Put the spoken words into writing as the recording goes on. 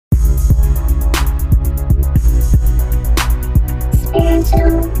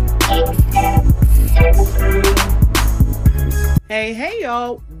Hey,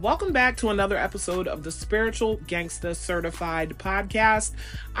 y'all. Welcome back to another episode of the Spiritual Gangsta Certified Podcast.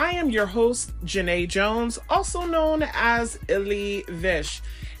 I am your host, Janae Jones, also known as Illy Vish.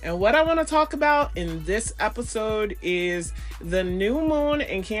 And what I want to talk about in this episode is the new moon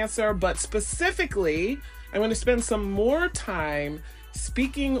in Cancer, but specifically, I'm going to spend some more time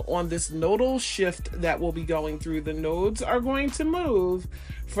speaking on this nodal shift that we'll be going through. The nodes are going to move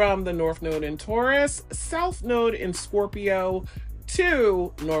from the North Node in Taurus, South Node in Scorpio,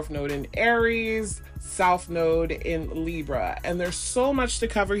 to North Node in Aries, South Node in Libra. And there's so much to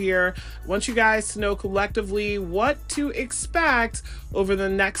cover here. I want you guys to know collectively what to expect over the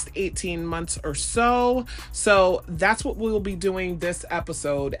next 18 months or so. So that's what we'll be doing this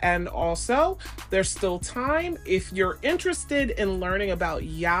episode. And also, there's still time if you're interested in learning about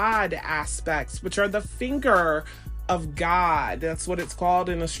Yod aspects, which are the finger of God. That's what it's called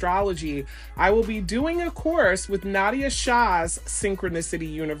in astrology. I will be doing a course with Nadia Shah's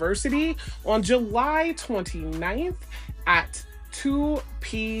Synchronicity University on July 29th at 2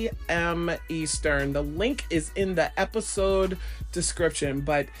 p.m. Eastern. The link is in the episode description,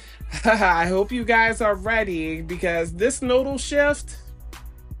 but I hope you guys are ready because this nodal shift,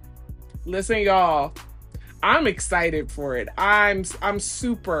 listen, y'all, I'm excited for it. I'm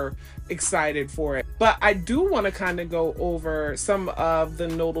super excited for it. But I do want to kind of go over some of the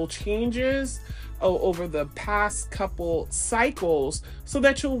nodal changes over the past couple cycles so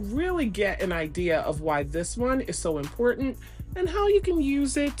that you'll really get an idea of why this one is so important and how you can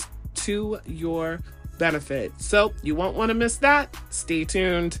use it to your benefit. So you won't want to miss that. Stay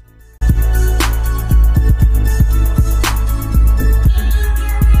tuned.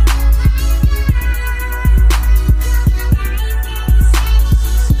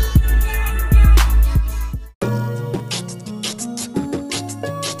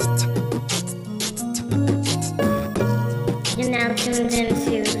 Tuned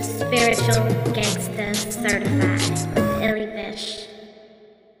into Spiritual Gangsta Certified with Illy Vish.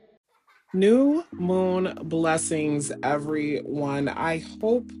 New moon blessings, everyone. I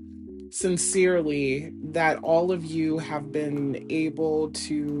hope sincerely that all of you have been able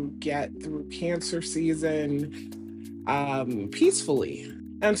to get through Cancer season peacefully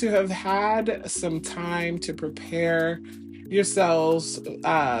and to have had some time to prepare yourselves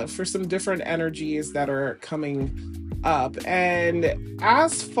for some different energies that are coming up. And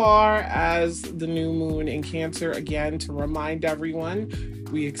as far as the new moon in Cancer, again, to remind everyone,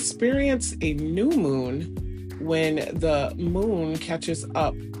 we experience a new moon when the moon catches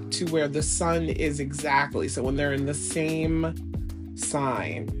up to where the sun is exactly. So when they're in the same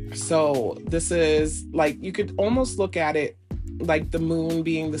sign. So this is like, you could almost look at it like the moon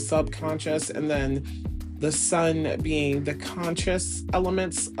being the subconscious and then the sun being the conscious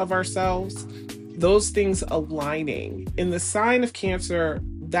elements of ourselves. Those things aligning in the sign of Cancer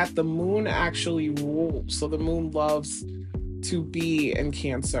that the moon actually rules. So the moon loves to be in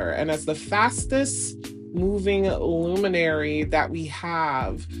Cancer. And as the fastest moving luminary that we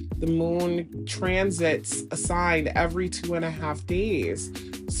have, the moon transits a sign every 2.5 days.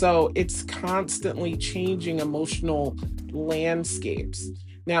 So it's constantly changing emotional landscapes.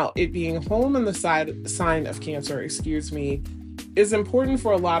 Now, it being home in the sign of Cancer, is important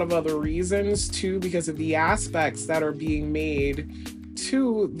for a lot of other reasons too, because of the aspects that are being made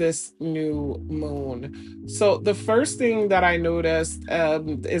to this new moon. So the first thing that I noticed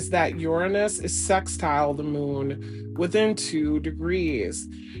is that Uranus is sextile the moon within 2 degrees.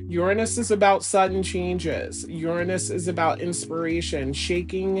 Uranus is about sudden changes. Uranus is about inspiration,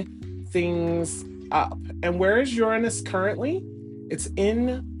 shaking things up. And where is Uranus currently? It's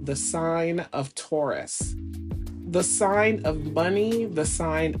in the sign of Taurus. The sign of money, the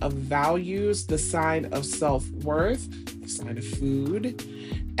sign of values, the sign of self-worth, the sign of food.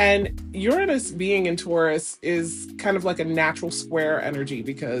 And Uranus being in Taurus is kind of like a natural square energy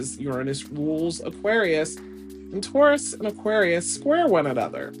because Uranus rules Aquarius, and Taurus and Aquarius square one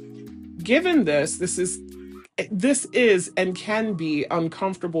another. Given this is and can be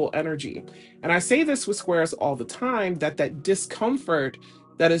uncomfortable energy. And I say this with squares all the time, that discomfort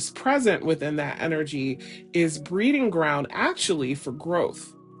that is present within that energy is breeding ground actually for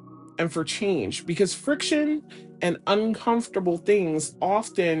growth and for change, because friction and uncomfortable things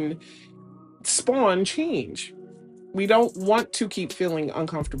often spawn change. We don't want to keep feeling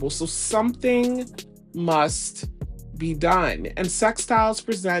uncomfortable, so something must be done. And sextiles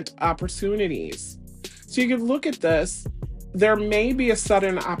present opportunities. So you can look at this. There may be a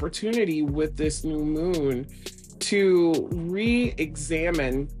sudden opportunity with this new moon to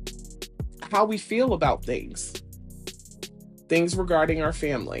re-examine how we feel about things. things regarding our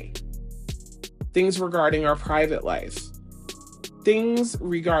family, things regarding our private life, things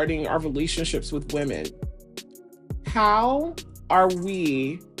regarding our relationships with women. How are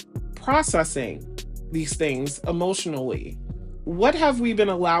we processing these things emotionally? What have we been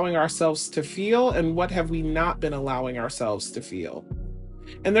allowing ourselves to feel, and what have we not been allowing ourselves to feel?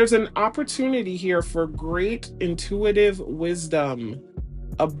 And there's an opportunity here for great intuitive wisdom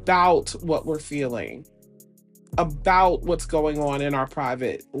about what we're feeling, about what's going on in our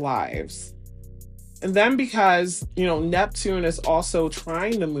private lives. And then because, Neptune is also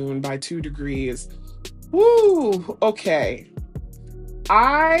trine the moon by 2 degrees. Woo, okay.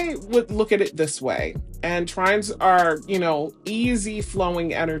 I would look at it this way. And trines are, easy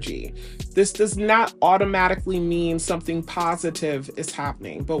flowing energy. This does not automatically mean something positive is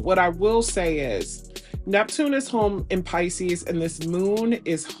happening. But what I will say is Neptune is home in Pisces and this moon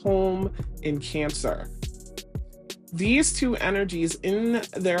is home in Cancer. These two energies in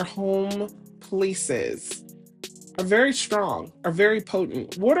their home places are very strong, are very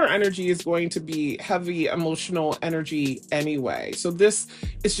potent. Water energy is going to be heavy emotional energy anyway. So this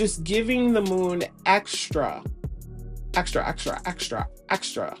is just giving the moon extra. And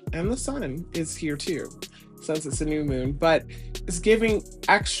the sun is here too, since it's a new moon, but it's giving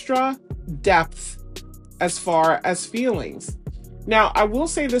extra depth as far as feelings. Now, I will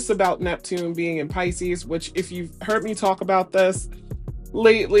say this about Neptune being in Pisces, which if you've heard me talk about this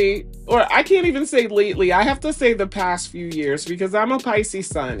lately, or I can't even say lately, I have to say the past few years, because I'm a Pisces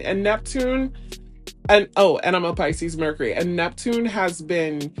sun and Neptune, and I'm a Pisces Mercury, and Neptune has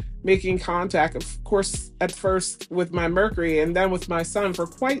been making contact, of course, at first with my Mercury and then with my sun for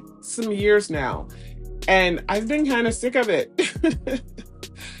quite some years now. And I've been kind of sick of it.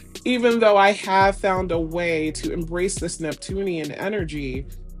 Even though I have found a way to embrace this Neptunian energy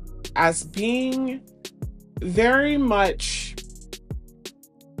as being very much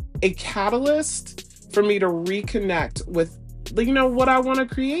a catalyst for me to reconnect with, what I want to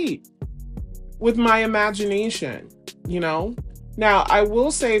create with my imagination, Now, I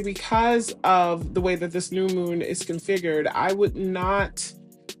will say, because of the way that this new moon is configured, I would not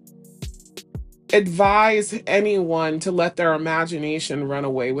advise anyone to let their imagination run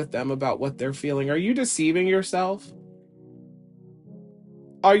away with them about what they're feeling. Are you deceiving yourself?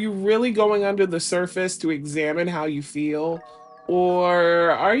 Are you really going under the surface to examine how you feel?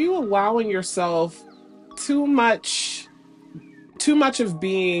 Or are you allowing yourself too much of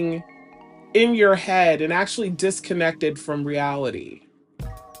being in your head and actually disconnected from reality?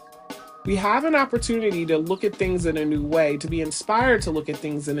 We have an opportunity to look at things in a new way, to be inspired to look at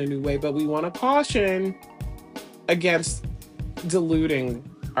things in a new way, but we want to caution against deluding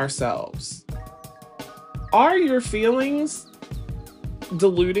ourselves. Are your feelings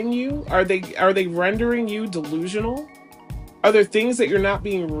deluding you? Are they rendering you delusional? Are there things that you're not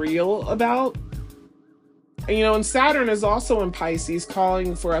being real about? And Saturn is also in Pisces,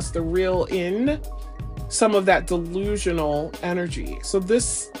 calling for us to reel in some of that delusional energy. So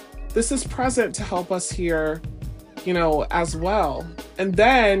this is present to help us here, as well. And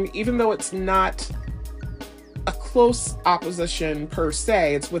then, even though it's not a close opposition per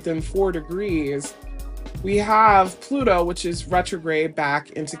se, it's within 4 degrees, we have Pluto, which is retrograde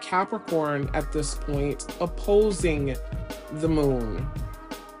back into Capricorn at this point, opposing the moon.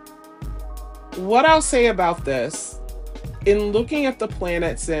 What I'll say about this, in looking at the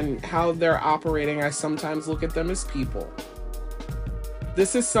planets and how they're operating, I sometimes look at them as people.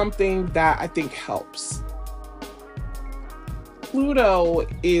 This is something that I think helps. Pluto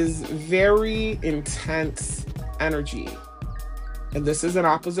is very intense energy, and this is an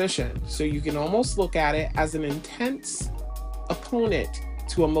opposition. So you can almost look at it as an intense opponent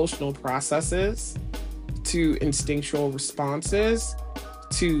to emotional processes, to instinctual responses,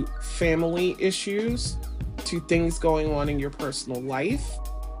 to family issues, to things going on in your personal life,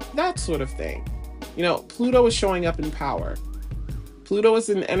 that sort of thing. Pluto is showing up in power. Pluto is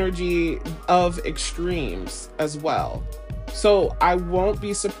an energy of extremes as well. So I won't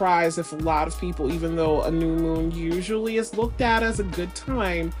be surprised if a lot of people, even though a new moon usually is looked at as a good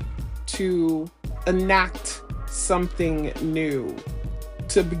time to enact something new,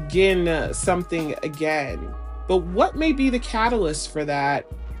 to begin something again. But what may be the catalyst for that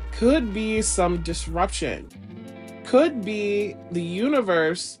could be some disruption, could be the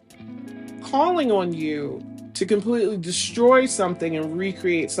universe calling on you to completely destroy something and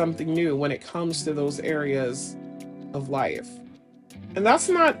recreate something new when it comes to those areas of life. And that's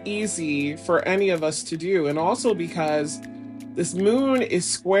not easy for any of us to do. And also because this moon is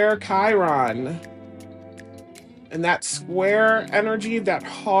square Chiron. And that square energy, that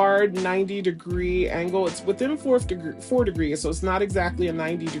hard 90-degree angle, it's within 4 degrees, so it's not exactly a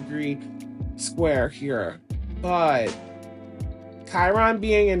 90-degree square here. But Chiron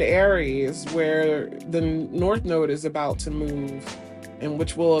being in Aries, where the North Node is about to move, and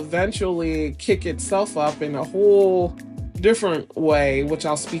which will eventually kick itself up in a whole different way, which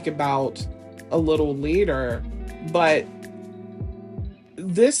I'll speak about a little later. But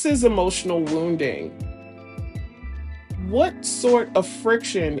this is emotional wounding. What sort of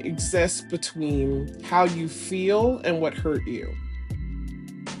friction exists between how you feel and what hurt you?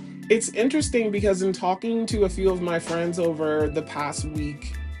 It's interesting because in talking to a few of my friends over the past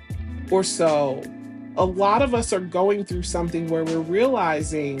week or so, a lot of us are going through something where we're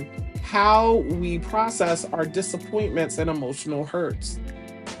realizing how we process our disappointments and emotional hurts,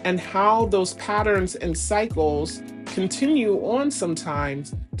 and how those patterns and cycles continue on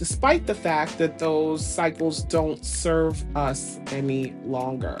sometimes, despite the fact that those cycles don't serve us any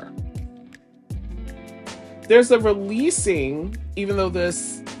longer. There's a releasing, even though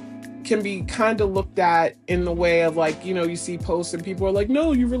this can be kind of looked at in the way of like, you see posts and people are like,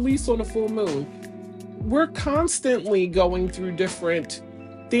 no, you release on a full moon. We're constantly going through different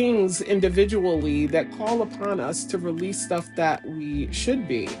things individually that call upon us to release stuff that we should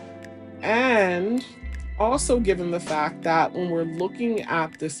be. And also given the fact that when we're looking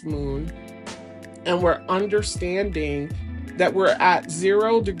at this moon and we're understanding that we're at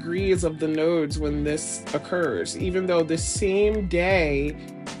 0 degrees of the nodes when this occurs, even though the same day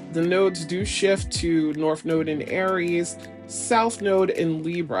the nodes do shift to North Node in Aries, South Node in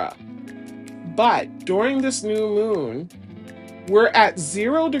Libra. But during this new moon, we're at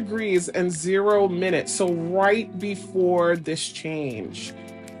 0 degrees and 0 minutes, so right before this change.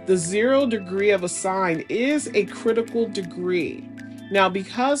 The 0 degree of a sign is a critical degree. Now,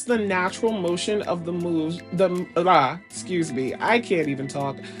 because the natural motion of the I can't even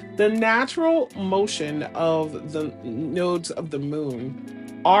talk. The natural motion of the nodes of the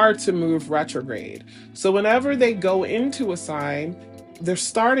moon are to move retrograde. So whenever they go into a sign, they're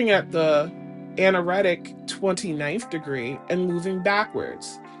starting at the anaretic 29th degree and moving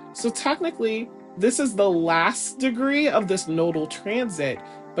backwards. So technically, this is the last degree of this nodal transit,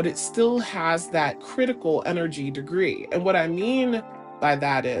 but it still has that critical energy degree. And what I mean by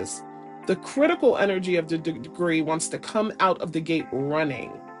that is the critical energy of the degree wants to come out of the gate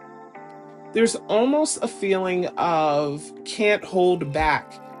running. There's almost a feeling of can't hold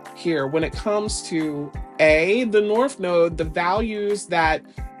back here when it comes to A, the North Node, the values that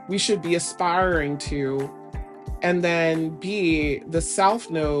we should be aspiring to, and then B, the South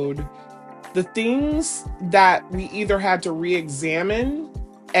Node, the things that we either had to re-examine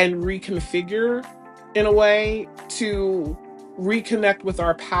and reconfigure in a way to reconnect with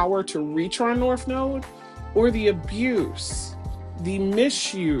our power to reach our North Node, or the abuse, the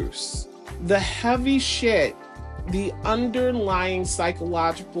misuse, the heavy shit, the underlying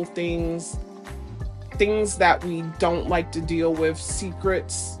psychological things that we don't like to deal with,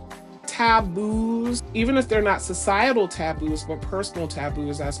 secrets, taboos, even if they're not societal taboos, but personal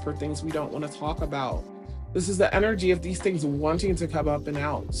taboos as per things we don't want to talk about. This is the energy of these things wanting to come up and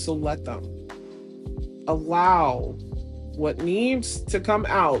out. So let them. Allow what needs to come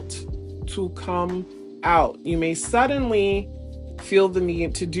out to come out. You may suddenly feel the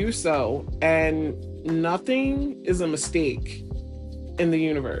need to do so, and nothing is a mistake in the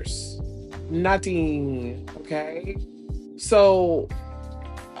universe. Nothing, okay? So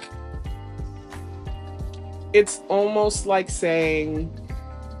it's almost like saying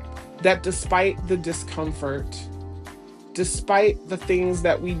that despite the discomfort, despite the things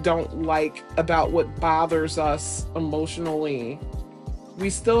that we don't like about what bothers us emotionally, we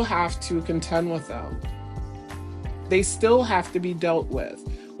still have to contend with them. They still have to be dealt with.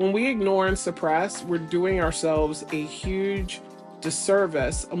 When we ignore and suppress, we're doing ourselves a huge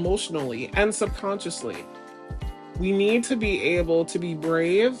disservice emotionally and subconsciously. We need to be able to be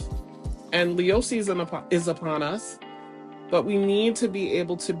brave, and Leo season is upon us, but we need to be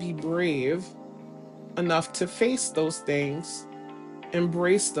able to be brave enough to face those things,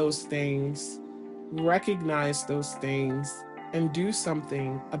 embrace those things, recognize those things, and do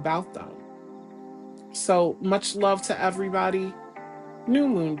something about them. So much love to everybody. New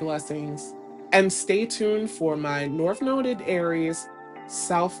moon blessings. And stay tuned for my North Node in Aries,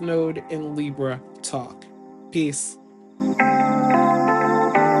 South Node in Libra talk. Peace.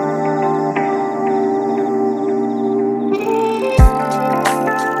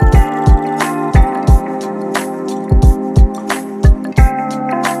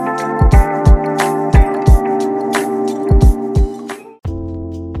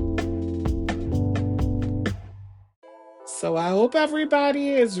 everybody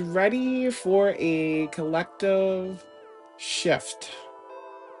is ready for a collective shift.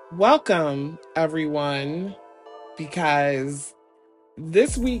 Welcome, everyone, because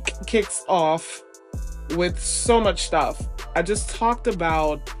this week kicks off with so much stuff. I just talked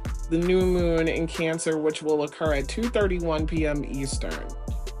about the new moon in Cancer, which will occur at 2:31 p.m. Eastern.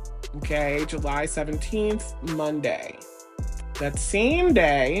 Okay, July 17th, Monday. That same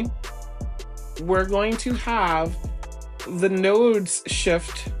day, we're going to have the nodes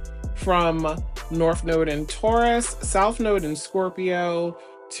shift from North Node in Taurus, South Node in Scorpio,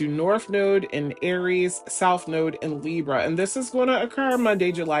 to North Node in Aries, South Node in Libra. And this is going to occur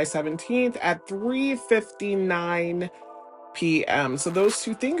Monday, July 17th at 3:59 p.m. So those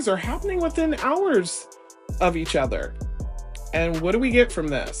two things are happening within hours of each other. And what do we get from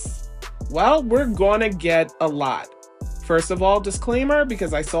this? Well, we're going to get a lot. First of all, disclaimer,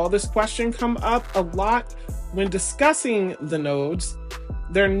 because I saw this question come up a lot when discussing the nodes,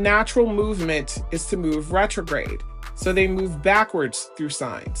 their natural movement is to move retrograde. So they move backwards through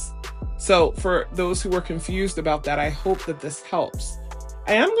signs. So for those who are confused about that, I hope that this helps.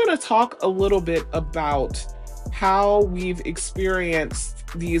 I am going to talk a little bit about how we've experienced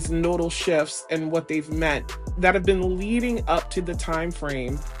these nodal shifts and what they've meant that have been leading up to the time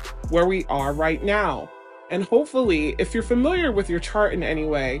frame where we are right now. And hopefully, if you're familiar with your chart in any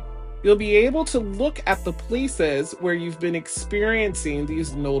way, you'll be able to look at the places where you've been experiencing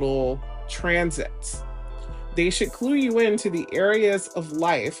these nodal transits. They should clue you into the areas of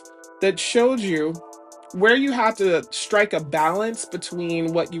life that showed you where you had to strike a balance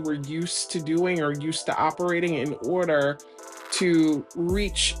between what you were used to doing or used to operating in order to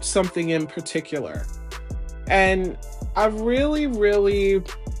reach something in particular. And I really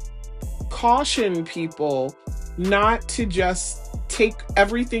caution people not to just take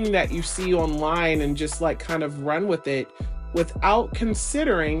everything that you see online and just like kind of run with it without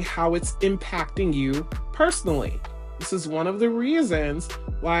considering how it's impacting you personally. This is one of the reasons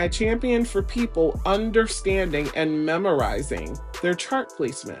why I champion for people understanding and memorizing their chart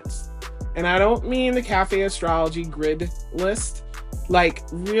placements. And I don't mean the cafe astrology grid list. Like,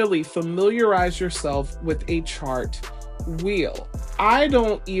 really familiarize yourself with a chart wheel. I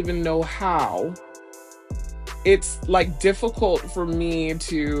don't even know how. It's like difficult for me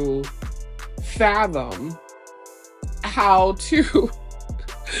to fathom how to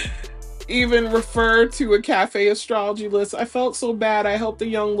even refer to a cafe astrology list. I felt so bad. I helped a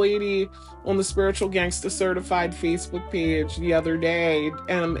young lady on the Spiritual Gangsta Certified Facebook page the other day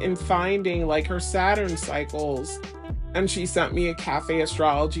in finding like her Saturn cycles. And she sent me a cafe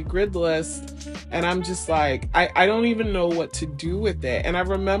astrology grid list. And I'm just like, I don't even know what to do with it. And I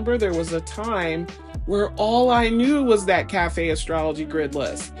remember there was a time where all I knew was that cafe astrology grid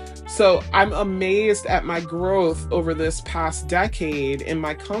list. So I'm amazed at my growth over this past decade in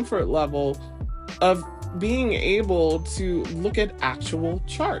my comfort level of being able to look at actual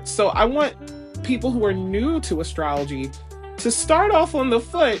charts. So I want people who are new to astrology to start off on the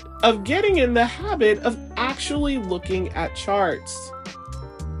foot of getting in the habit of actually looking at charts.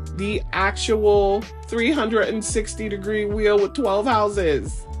 The actual 360-degree wheel with 12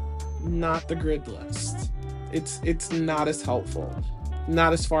 houses, not the grid list. It's not as helpful,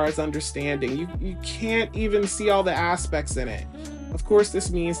 not as far as understanding. You can't even see all the aspects in it. Of course,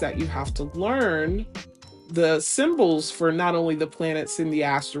 this means that you have to learn the symbols for not only the planets and the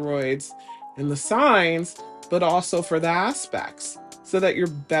asteroids and the signs, but also for the aspects, so that you're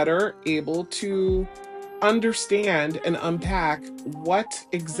better able to understand and unpack what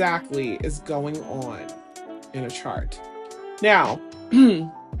exactly is going on in a chart. Now,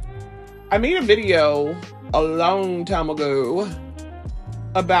 I made a video a long time ago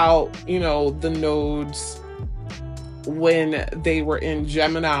about, the nodes when they were in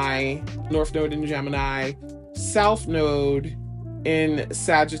Gemini, North Node in Gemini, South Node in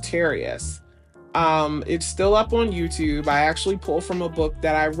Sagittarius. It's still up on YouTube. I actually pull from a book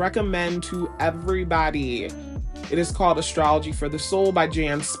that I recommend to everybody. It is called Astrology for the Soul by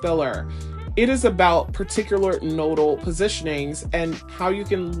Jan Spiller. It is about particular nodal positionings and how you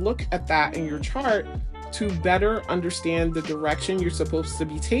can look at that in your chart to better understand the direction you're supposed to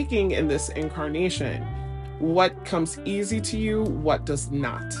be taking in this incarnation. What comes easy to you, what does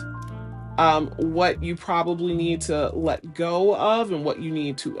not. What you probably need to let go of and what you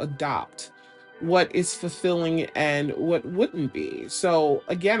need to adopt. What is fulfilling and what wouldn't be. So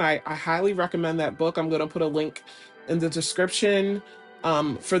again, I highly recommend that book. I'm going to put a link in the description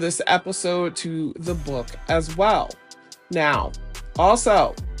for this episode to the book as well. Now,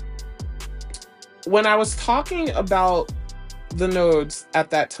 also, when I was talking about the nodes at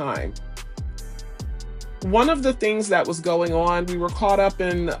that time, one of the things that was going on, we were caught up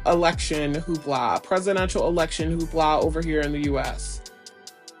in election hoopla, presidential election hoopla over here in the US.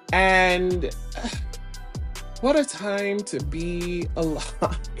 And what a time to be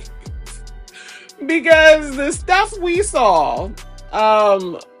alive. Because the stuff we saw,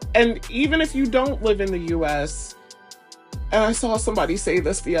 and even if you don't live in the US, and I saw somebody say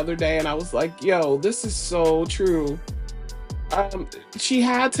this the other day, and I was like, yo, this is so true. She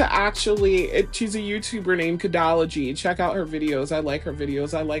had to actually, she's a YouTuber named Kadology. Check out her videos. I like her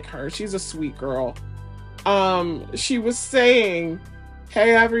videos. I like her. She's a sweet girl. She was saying,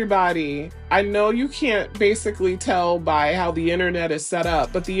 hey, everybody, I know you can't basically tell by how the internet is set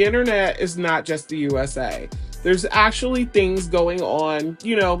up, but the internet is not just the USA. There's actually things going on,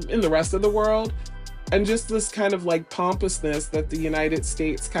 you know, in the rest of the world. And just this kind of like pompousness that the United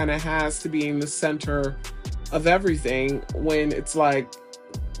States kind of has to being the center of everything, when it's like,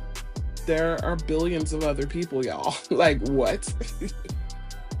 there are billions of other people, y'all. Like, what?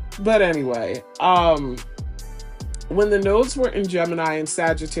 But anyway, when the nodes were in Gemini and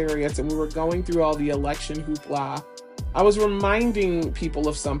Sagittarius and we were going through all the election hoopla, I was reminding people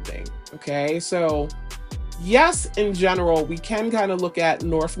of something, okay? So yes, in general, we can kind of look at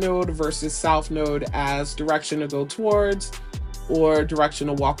North Node versus South Node as direction to go towards or direction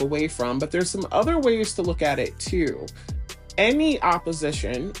to walk away from, but there's some other ways to look at it too. Any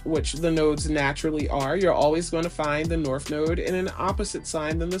opposition, which the nodes naturally are, you're always going to find the North Node in an opposite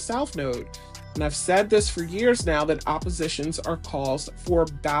sign than the South Node. And I've said this for years now, that oppositions are calls for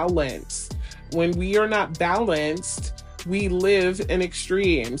balance. When we are not balanced, we live in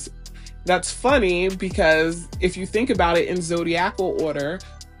extremes. That's funny because if you think about it in zodiacal order,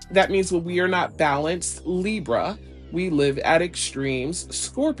 that means when we are not balanced, Libra, we live at extremes,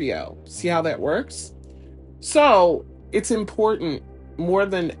 Scorpio. See how that works? So it's important more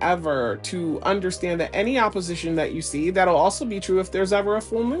than ever to understand that any opposition that you see, that'll also be true if there's ever a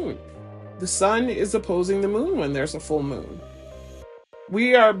full moon. The sun is opposing the moon when there's a full moon.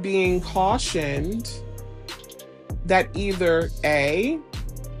 We are being cautioned that either A,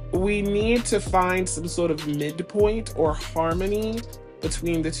 we need to find some sort of midpoint or harmony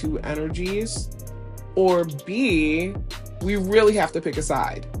between the two energies, or B, we really have to pick a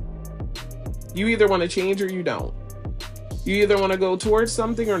side. You either want to change or you don't. You either want to go towards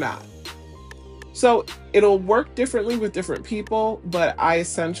something or not. So it'll work differently with different people, but I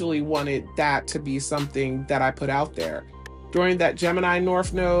essentially wanted that to be something that I put out there. During that Gemini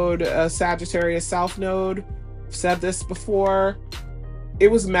North Node, Sagittarius South Node, I've said this before, it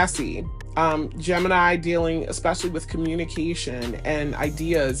was messy. Gemini dealing especially with communication and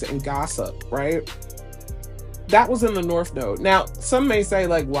ideas and gossip, right? That was in the North Node. Now, some may say,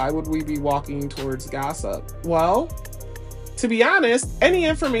 like, why would we be walking towards gossip? Well, to be honest, any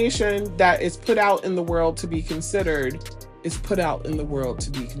information that is put out in the world to be considered is put out in the world to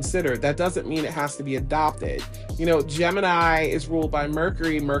be considered. That doesn't mean it has to be adopted. You know, Gemini is ruled by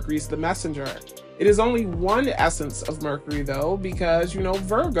Mercury. Mercury's the messenger. It is only one essence of Mercury, though, because, you know,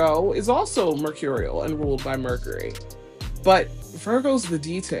 Virgo is also mercurial and ruled by Mercury. But Virgo's the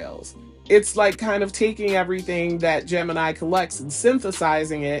details. It's like kind of taking everything that Gemini collects and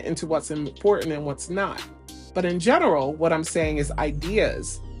synthesizing it into what's important and what's not. But in general, what I'm saying is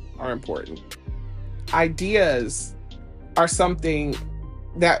ideas are important. Ideas are something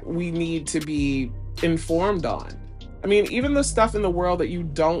that we need to be informed on. I mean, even the stuff in the world that you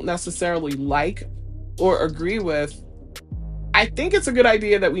don't necessarily like or agree with, I think it's a good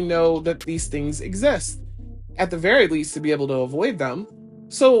idea that we know that these things exist, at the very least, to be able to avoid them.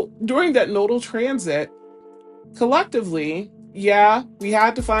 So during that nodal transit, collectively, yeah, we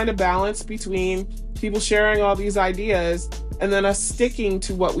had to find a balance between people sharing all these ideas and then us sticking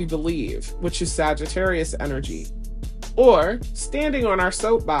to what we believe, which is Sagittarius energy, or standing on our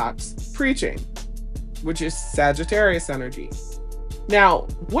soapbox preaching, which is Sagittarius energy. Now,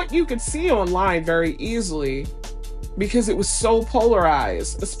 what you could see online very easily, because it was so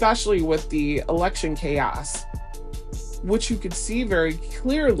polarized, especially with the election chaos, what you could see very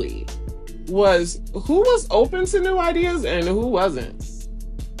clearly was who was open to new ideas and who wasn't.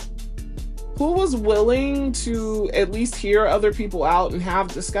 Who was willing to at least hear other people out and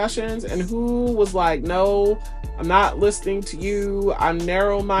have discussions, and who was like, no, I'm not listening to you. I'm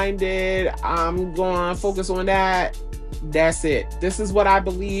narrow-minded. I'm going to focus on that. That's it. This is what I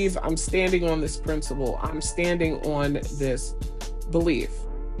believe. I'm standing on this principle. I'm standing on this belief.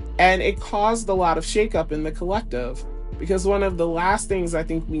 And it caused a lot of shakeup in the collective, because one of the last things I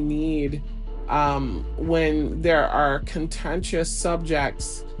think we need when there are contentious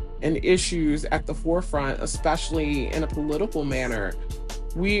subjects and issues at the forefront, especially in a political manner,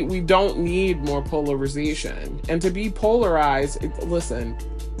 We don't need more polarization. And to be polarized, listen,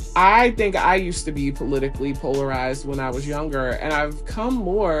 I think I used to be politically polarized when I was younger, and I've come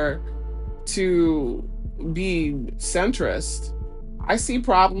more to be centrist. I see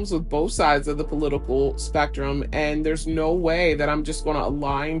problems with both sides of the political spectrum, and there's no way that I'm just going to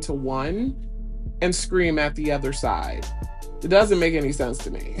align to one and scream at the other side. It doesn't make any sense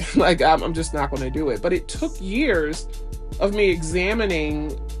to me. Like, I'm just not going to do it. But it took years of me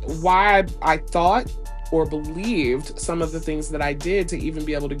examining why I thought or believed some of the things that I did to even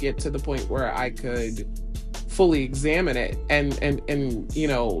be able to get to the point where I could fully examine it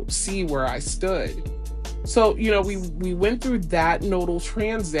and see where I stood. So, we went through that nodal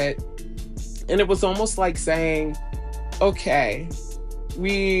transit, and it was almost like saying, okay,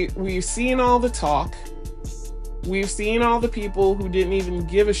 we've seen all the talk. We've seen all the people who didn't even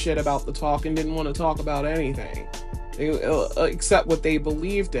give a shit about the talk and didn't want to talk about anything except what they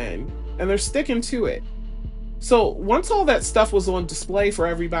believed in, and they're sticking to it. So once all that stuff was on display for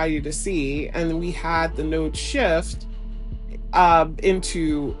everybody to see, and then we had the node shift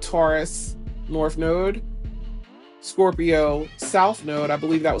into Taurus, North Node, Scorpio, South Node. I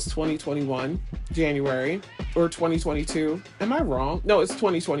believe that was 2021, January, or 2022. Am I wrong? No, it's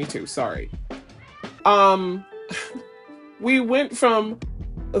 2022. Sorry. We went from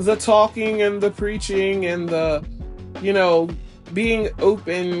the talking and the preaching and the, being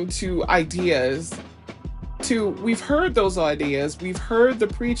open to ideas to we've heard those ideas, we've heard the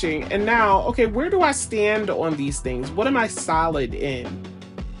preaching, and now, okay, where do I stand on these things? What am I solid in?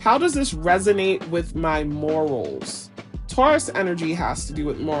 How does this resonate with my morals? Taurus energy has to do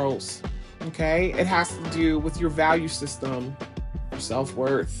with morals, okay? It has to do with your value system, your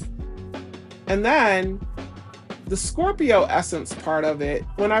self-worth. And then the Scorpio essence part of it,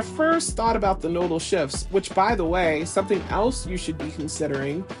 when I first thought about the nodal shifts, which, by the way, something else you should be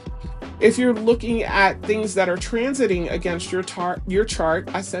considering if you're looking at things that are transiting against your chart,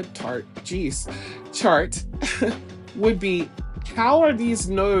 chart, would be, how are these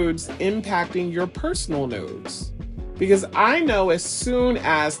nodes impacting your personal nodes? Because I know as soon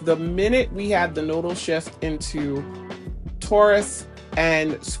as the minute we had the nodal shift into Taurus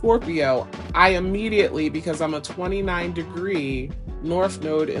and Scorpio, I immediately, because I'm a 29-degree North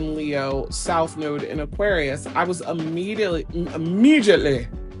Node in Leo, South Node in Aquarius, I was immediately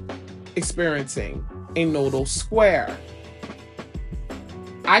experiencing a nodal square.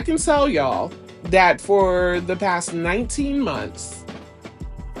 I can tell y'all that for the past 19 months,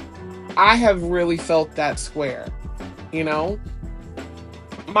 I have really felt that square.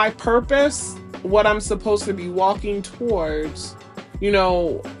 My purpose, what I'm supposed to be walking towards,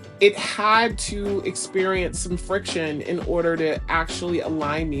 it had to experience some friction in order to actually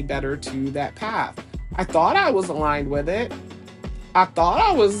align me better to that path. I thought I was aligned with it. I thought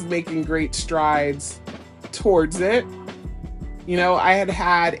I was making great strides towards it. I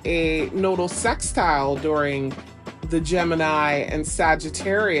had a nodal sextile during the Gemini and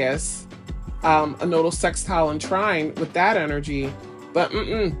Sagittarius, a nodal sextile and trine with that energy, but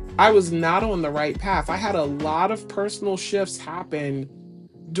I was not on the right path. I had a lot of personal shifts happen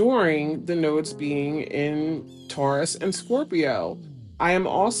during the nodes being in Taurus and Scorpio. I am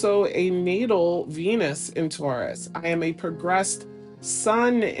also a natal Venus in Taurus. I am a progressed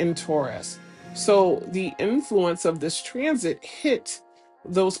Sun in Taurus. So the influence of this transit hit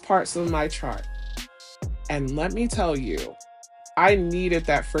those parts of my chart. And let me tell you, I needed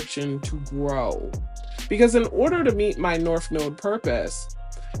that friction to grow. Because in order to meet my North Node purpose,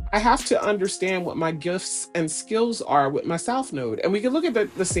 I have to understand what my gifts and skills are with my South Node. And we can look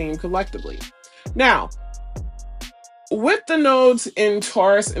at the same collectively. Now, with the nodes in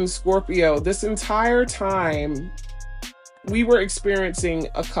Taurus and Scorpio, this entire time, we were experiencing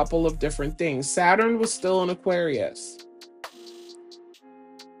a couple of different things. Saturn was still in Aquarius.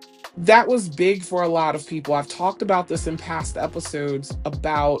 That was big for a lot of people. I've talked about this in past episodes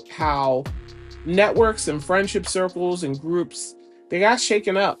about how networks and friendship circles and groups, they got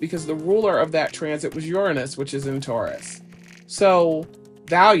shaken up because the ruler of that transit was Uranus, which is in Taurus. So,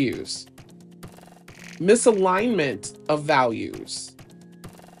 values, misalignment of values,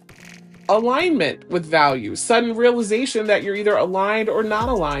 alignment with values, sudden realization that you're either aligned or not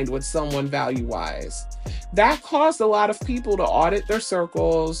aligned with someone value-wise. That caused a lot of people to audit their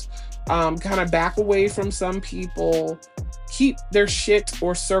circles, kind of back away from some people, keep their shit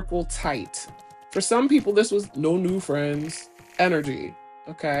or circle tight. For some people, this was no new friends energy,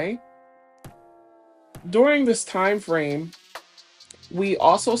 okay? During this time frame, we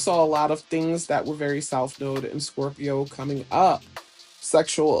also saw a lot of things that were very South Node and Scorpio coming up.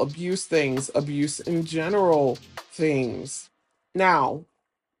 Sexual abuse things, abuse in general things. Now,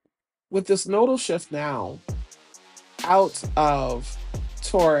 with this nodal shift now out of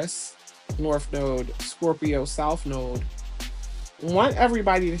Taurus, North Node, Scorpio, South Node, want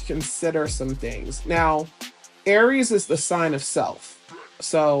everybody to consider some things. Now, Aries is the sign of self.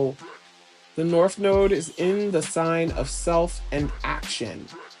 So the North Node is in the sign of self and action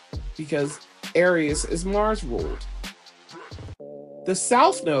because Aries is Mars ruled. The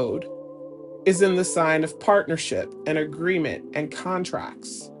South Node is in the sign of partnership and agreement and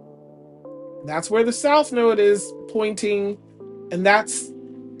contracts. That's where the South Node is pointing, and that's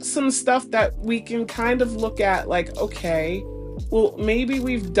some stuff that we can kind of look at like, okay, well, maybe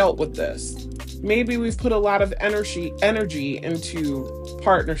we've dealt with this. Maybe we've put a lot of energy into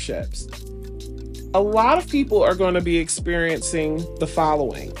partnerships. A lot of people are going to be experiencing the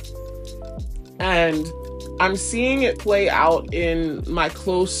following. And I'm seeing it play out in my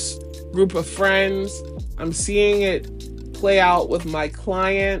close group of friends. I'm seeing it play out with my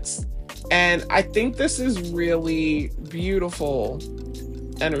clients. And I think this is really beautiful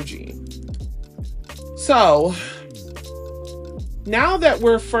energy. So now that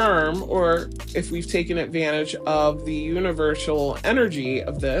we're firm, or if we've taken advantage of the universal energy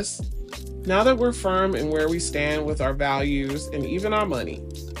of this, now that we're firm in where we stand with our values and even our money,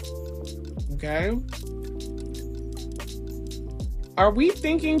 okay? Are we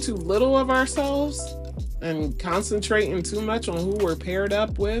thinking too little of ourselves and concentrating too much on who we're paired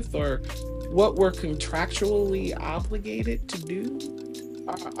up with or what we're contractually obligated to do?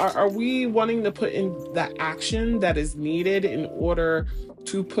 Are we wanting to put in the action that is needed in order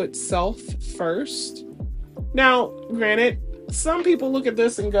to put self first? Now, granted, some people look at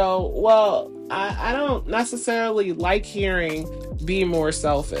this and go, well, I don't necessarily like hearing be more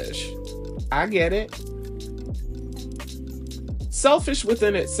selfish. I get it. Selfish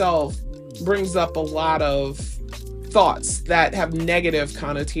within itself brings up a lot of thoughts that have negative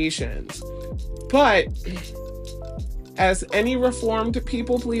connotations. But as any reformed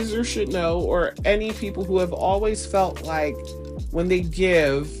people pleaser should know, or any people who have always felt like when they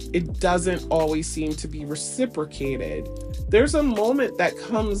give, it doesn't always seem to be reciprocated, there's a moment that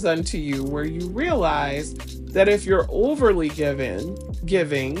comes unto you where you realize that if you're overly giving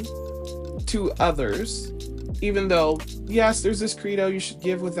to others, even though, yes, there's this credo, you should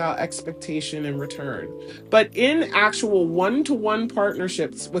give without expectation in return. But in actual one-to-one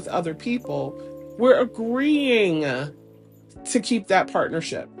partnerships with other people, we're agreeing to keep that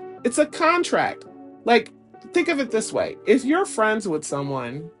partnership. It's a contract. Like, think of it this way. If you're friends with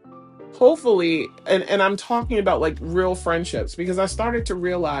someone, hopefully, and I'm talking about like real friendships, because I started to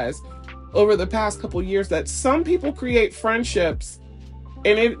realize over the past couple years that some people create friendships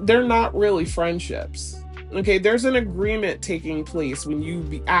and they're not really friendships. Okay, there's an agreement taking place when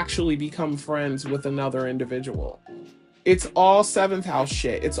you actually become friends with another individual. It's all 7th house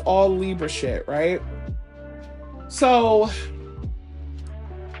shit. It's all Libra shit, right? So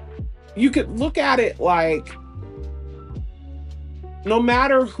you could look at it like, no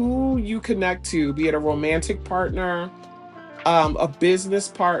matter who you connect to, be it a romantic partner, a business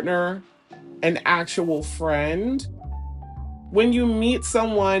partner, an actual friend, when you meet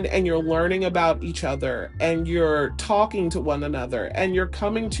someone and you're learning about each other and you're talking to one another and you're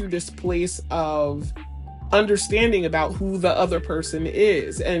coming to this place of understanding about who the other person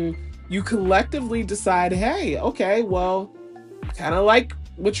is, and you collectively decide, hey, okay, well, I kind of like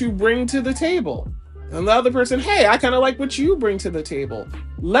what you bring to the table. And the other person, hey, I kind of like what you bring to the table.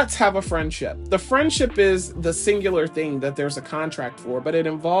 Let's have a friendship. The friendship is the singular thing that there's a contract for, but it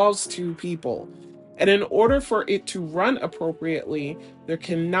involves two people. And in order for it to run appropriately, there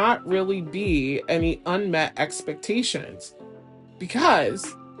cannot really be any unmet expectations.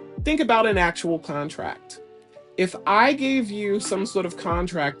 Because think about an actual contract. If I gave you some sort of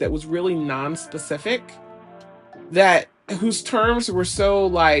contract that was really non-specific, whose terms were so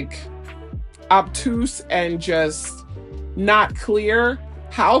like obtuse and just not clear,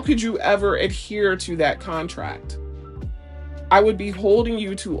 how could you ever adhere to that contract? I would be holding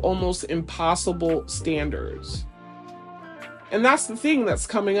you to almost impossible standards. And that's the thing that's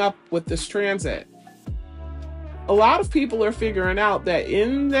coming up with this transit. A lot of people are figuring out that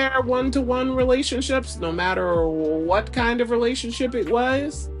in their one-to-one relationships, no matter what kind of relationship it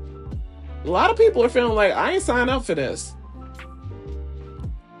was, a lot of people are feeling like, I ain't signed up for this.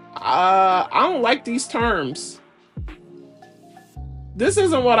 I don't like these terms. This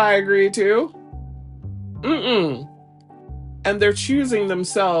isn't what I agreed to. And they're choosing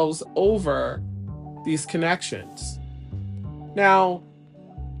themselves over these connections. Now,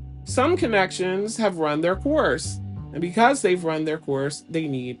 some connections have run their course, and because they've run their course, they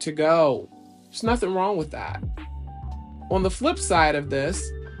need to go. There's nothing wrong with that. On the flip side of this,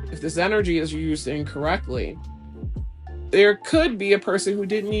 if this energy is used incorrectly. There could be a person who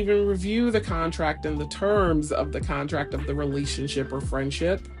didn't even review the contract and the terms of the contract of the relationship or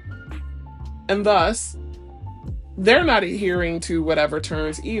friendship. And thus, they're not adhering to whatever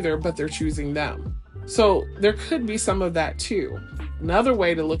terms either, but they're choosing them. So there could be some of that too. Another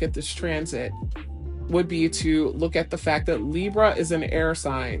way to look at this transit would be to look at the fact that Libra is an air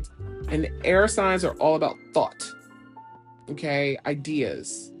sign, and air signs are all about thought, okay,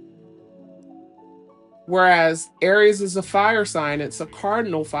 ideas. Whereas Aries is a fire sign, it's a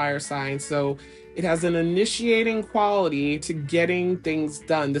cardinal fire sign, so it has an initiating quality to getting things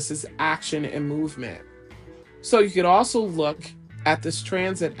done. This is action and movement. So you could also look at this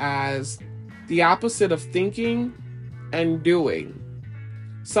transit as the opposite of thinking and doing.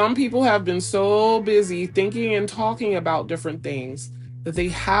 Some people have been so busy thinking and talking about different things that they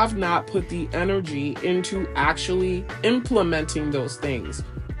have not put the energy into actually implementing those things.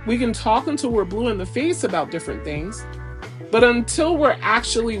 We can talk until we're blue in the face about different things, but until we're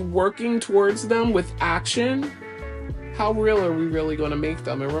actually working towards them with action, how real are we really going to make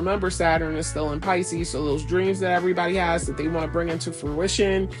them? And remember, Saturn is still in Pisces, so those dreams that everybody has that they want to bring into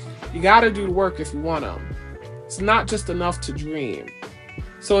fruition, you got to do the work if you want them. It's not just enough to dream.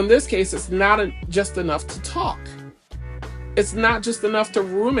 So in this case, it's not just enough to talk. It's not just enough to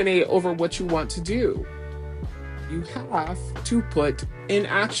ruminate over what you want to do. You have to put in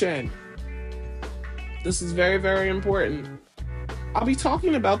action. This is very, very important. I'll be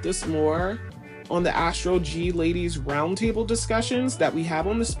talking about this more on the Astro G Ladies Roundtable discussions that we have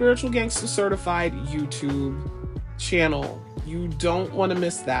on the Spiritual Gangster Certified YouTube channel. You don't want to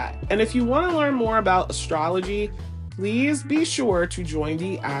miss that. And if you want to learn more about astrology, please be sure to join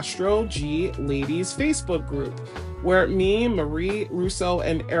the Astro G Ladies Facebook group, where me, Marie Russo,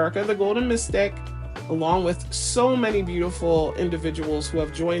 and Erica the Golden Mystic, along with so many beautiful individuals who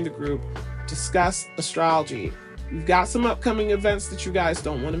have joined the group, discuss astrology. We've got some upcoming events that you guys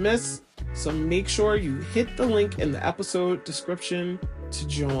don't want to miss, so make sure you hit the link in the episode description to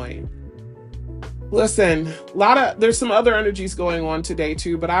join. Listen, there's some other energies going on today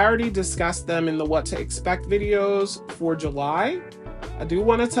too, but I already discussed them in the what to expect videos for July. I do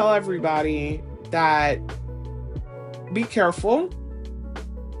want to tell everybody that be careful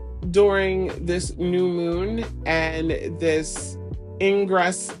during this new moon and this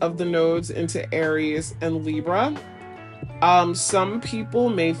ingress of the nodes into Aries and Libra. Some people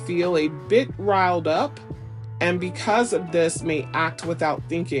may feel a bit riled up, and because of this may act without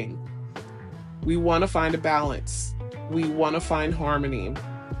thinking. We want to find a balance. We want to find harmony.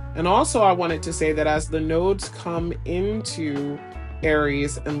 And also I wanted to say that as the nodes come into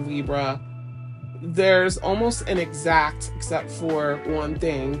Aries and Libra, there's almost an exact, except for one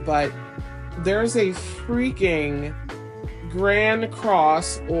thing, but there's a freaking grand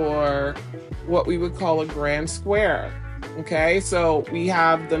cross, or what we would call a grand square. Okay, so we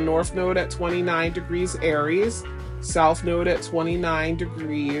have the North Node at 29 degrees Aries, South Node at 29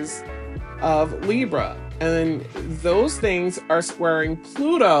 degrees of Libra. And those things are squaring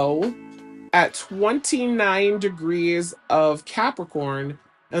Pluto at 29 degrees of Capricorn,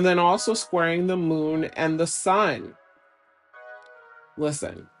 and then also squaring the moon and the sun.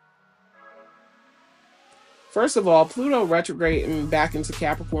 Listen. First of all, Pluto retrograding back into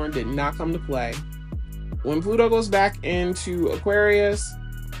Capricorn did not come to play. When Pluto goes back into Aquarius,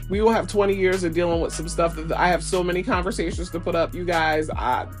 we will have 20 years of dealing with some stuff that I have so many conversations to put up. You guys,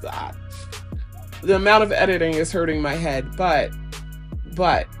 the amount of editing is hurting my head. But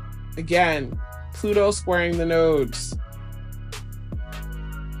again, Pluto squaring the nodes.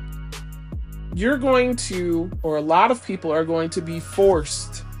 You're going to, or a lot of people are going to be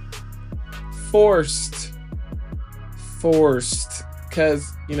forced,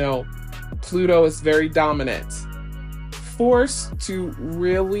 because, you know, Pluto is very dominant. Forced to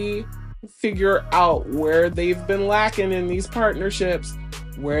really figure out where they've been lacking in these partnerships,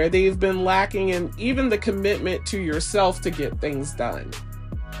 where they've been lacking in even the commitment to yourself to get things done.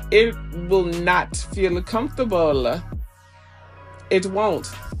 It will not feel comfortable. It won't.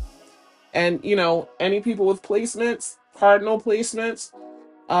 And, you know, any people with placements, cardinal placements,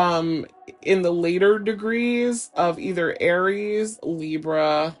 in the later degrees of either Aries,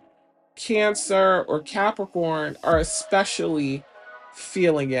 Libra, Cancer, or Capricorn are especially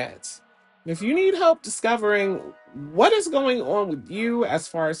feeling it. And if you need help discovering what is going on with you as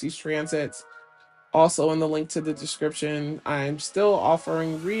far as these transits, also in the link to the description, I'm still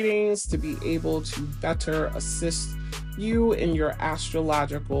offering readings to be able to better assist you in your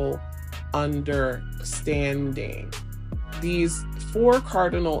astrological understanding. These 4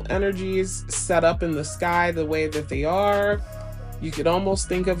 cardinal energies set up in the sky the way that they are You could almost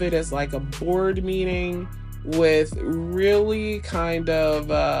think of it as like a board meeting with really kind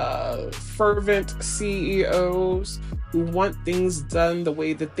of fervent CEOs who want things done the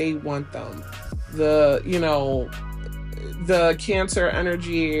way that they want them. The Cancer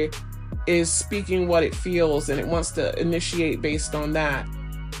energy is speaking what it feels and it wants to initiate based on that.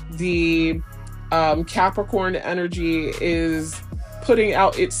 The Capricorn energy is putting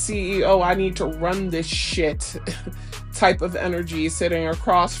out its CEO, I need to run this shit type of energy sitting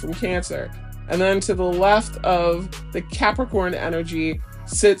across from Cancer. And then to the left of the Capricorn energy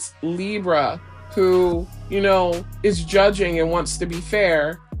sits Libra, who, is judging and wants to be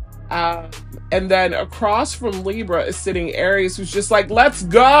fair. And then across from Libra is sitting Aries, who's just like, let's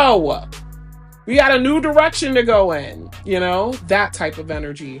go. We got a new direction to go in, that type of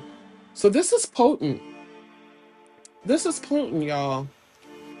energy. So this is potent. This is potent, y'all.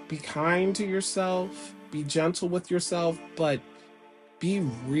 Be kind to yourself, be gentle with yourself, but be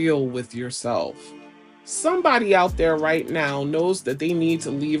real with yourself. Somebody out there right now knows that they need to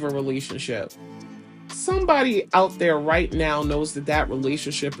leave a relationship. Somebody out there right now knows that that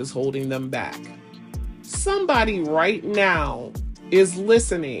relationship is holding them back. Somebody right now is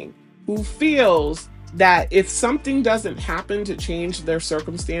listening who feels that if something doesn't happen to change their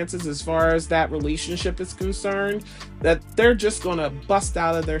circumstances as far as that relationship is concerned, that they're just going to bust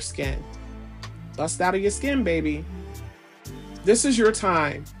out of their skin. Bust out of your skin, baby. This is your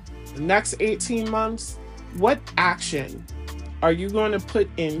time. The next 18 months, what action are you going to put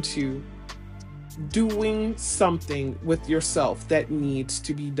into doing something with yourself that needs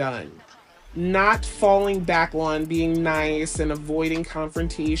to be done? Not falling back on being nice and avoiding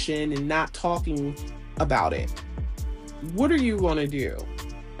confrontation and not talking about it. What are you going to do?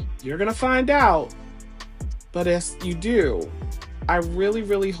 You're going to find out. But as you do, I really,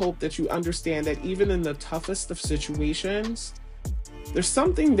 really hope that you understand that even in the toughest of situations, there's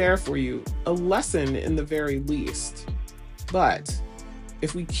something there for you, a lesson in the very least. But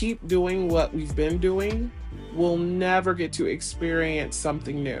if we keep doing what we've been doing, we'll never get to experience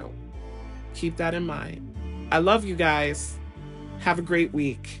something new. Keep that in mind. I love you guys. Have a great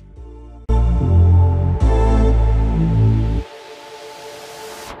week.